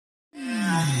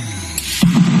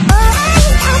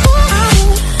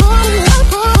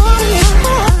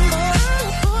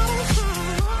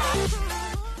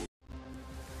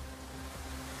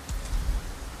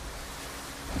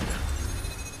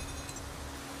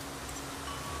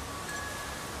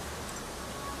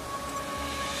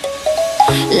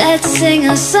Let's sing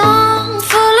a song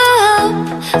full of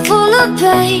hope, full of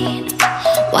pain.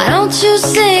 Why don't you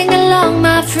sing along,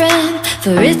 my friend,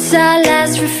 for it's our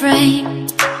last refrain.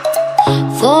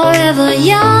 Forever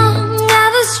young,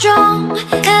 ever strong,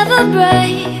 ever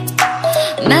brave.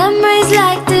 Memories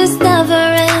like this never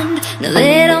end, no,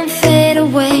 they don't fade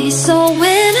away. So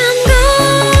when I'm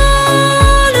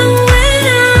gone, oh, when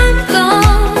I'm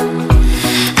gone,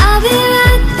 I'll be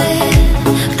right there,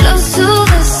 close to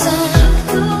the sun.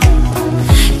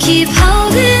 Keep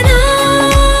holding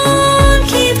on,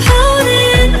 keep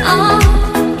holding on,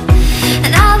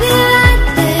 and I'll be right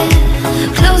there,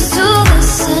 close to the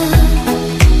sun,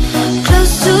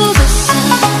 close to the sun.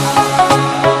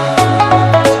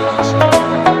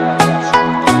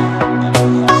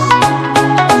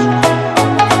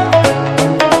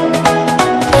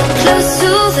 Close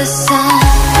to the sun.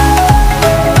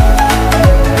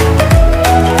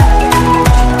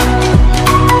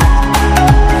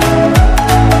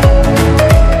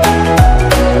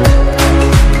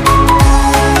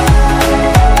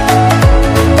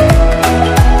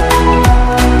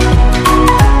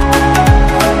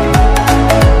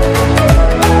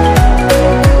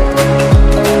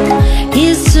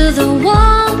 Here's to the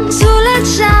ones who let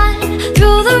shine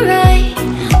through the rain,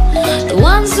 the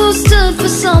ones who stood for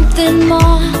something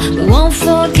more. We won't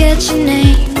forget your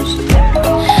names.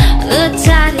 The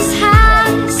tide is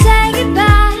high, say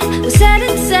goodbye, we're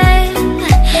setting sail,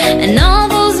 and all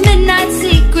those midnight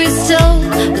secrets told,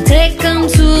 we'll take them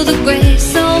to the grave.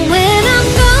 So when I'm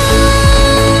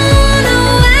gone,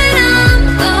 oh, when I'm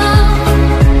gone,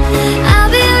 I'll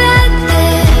be right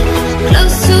there,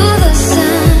 close to the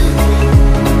sun.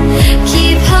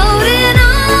 Keep holding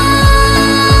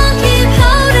on, keep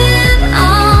holding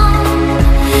on,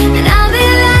 and I'll be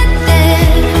right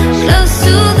there, close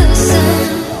to the sun,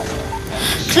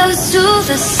 close to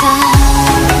the sun.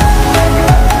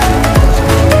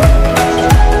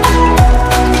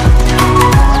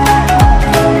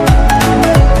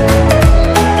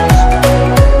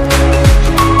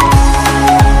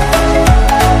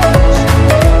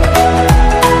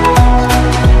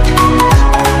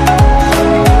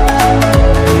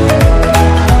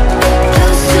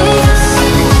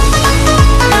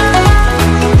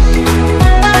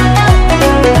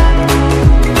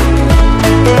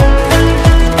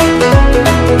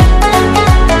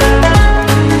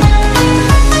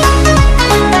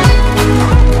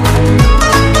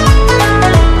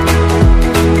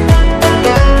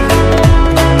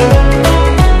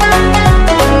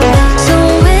 So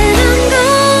when I'm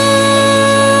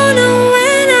gone, oh,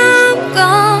 when I'm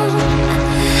gone,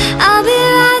 I'll be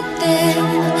right there,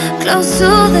 close to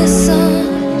the sun.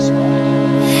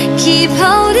 Keep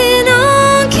holding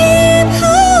on, keep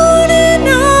holding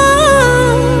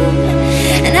on,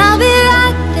 and I'll be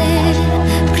right there,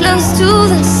 close to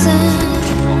the sun,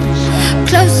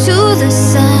 close to the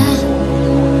sun.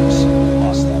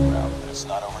 Lost that route, but it's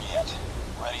not over yet.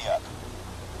 Ready up.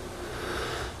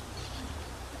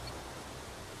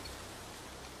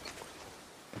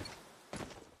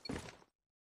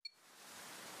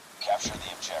 Capture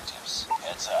the objectives.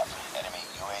 Heads up. Enemy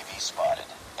UAV spotted.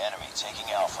 Enemy taking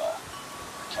Alpha.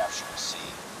 Capture C.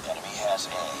 Enemy has A.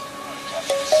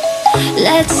 Capture C.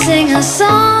 Let's sing a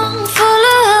song full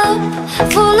of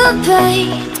hope, full of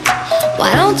pain.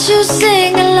 Why don't you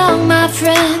sing along, my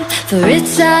friend, for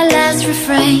it's our last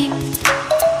refrain.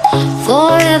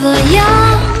 Forever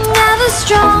young, ever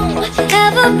strong,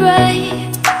 ever brave.